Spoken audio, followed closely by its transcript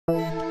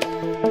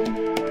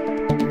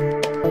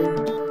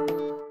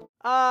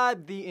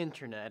God, the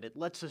internet. It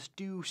lets us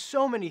do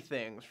so many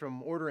things,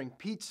 from ordering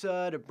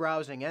pizza to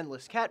browsing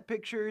endless cat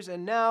pictures,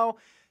 and now,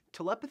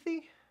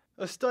 telepathy?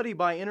 A study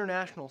by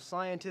international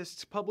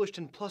scientists published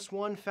in PLOS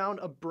ONE found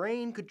a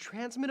brain could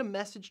transmit a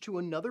message to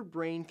another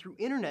brain through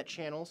internet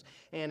channels,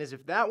 and as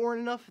if that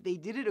weren't enough, they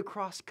did it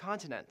across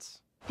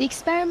continents. The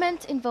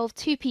experiment involved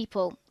two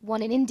people,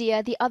 one in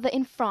India, the other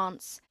in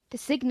France. The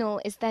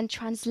signal is then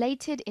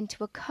translated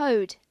into a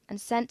code and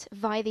sent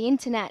via the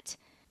internet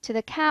to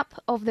the cap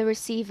of the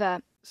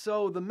receiver.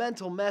 So the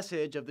mental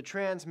message of the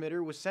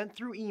transmitter was sent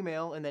through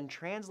email and then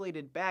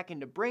translated back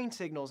into brain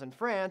signals in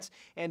France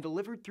and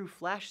delivered through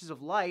flashes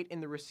of light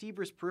in the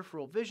receiver's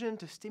peripheral vision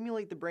to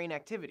stimulate the brain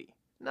activity.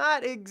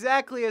 Not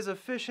exactly as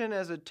efficient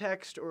as a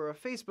text or a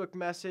Facebook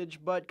message,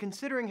 but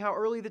considering how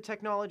early the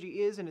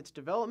technology is in its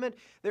development,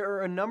 there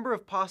are a number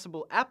of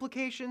possible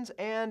applications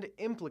and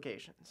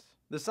implications.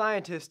 The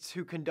scientists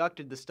who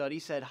conducted the study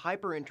said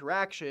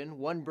hyperinteraction,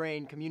 one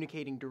brain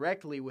communicating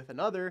directly with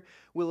another,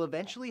 will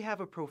eventually have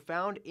a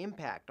profound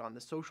impact on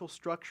the social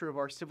structure of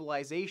our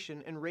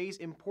civilization and raise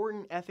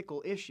important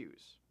ethical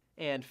issues.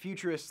 And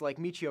futurists like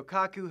Michio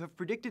Kaku have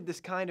predicted this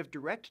kind of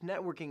direct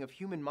networking of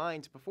human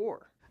minds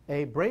before.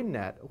 A brain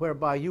net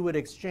whereby you would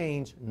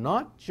exchange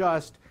not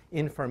just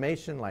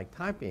information like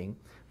typing,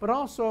 but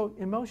also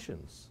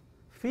emotions,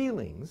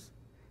 feelings,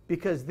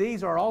 because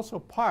these are also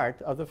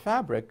part of the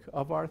fabric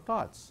of our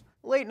thoughts.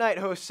 Late night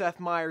host Seth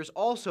Meyers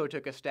also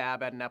took a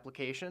stab at an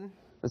application.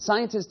 The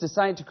scientists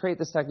decided to create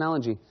this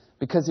technology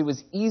because it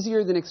was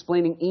easier than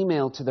explaining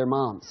email to their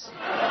moms.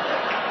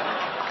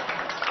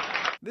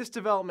 This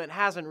development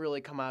hasn't really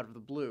come out of the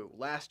blue.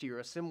 Last year,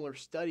 a similar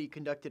study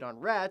conducted on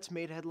rats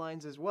made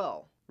headlines as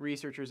well.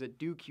 Researchers at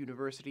Duke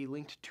University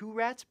linked two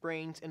rats'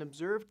 brains and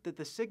observed that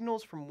the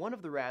signals from one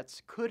of the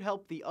rats could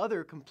help the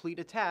other complete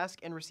a task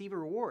and receive a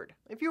reward.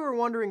 If you were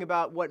wondering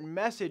about what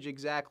message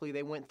exactly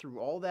they went through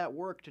all that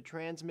work to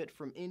transmit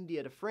from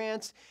India to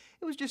France,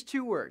 it was just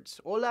two words,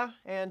 hola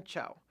and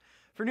ciao.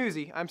 For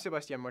Newsy, I'm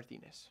Sebastian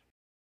Martinez.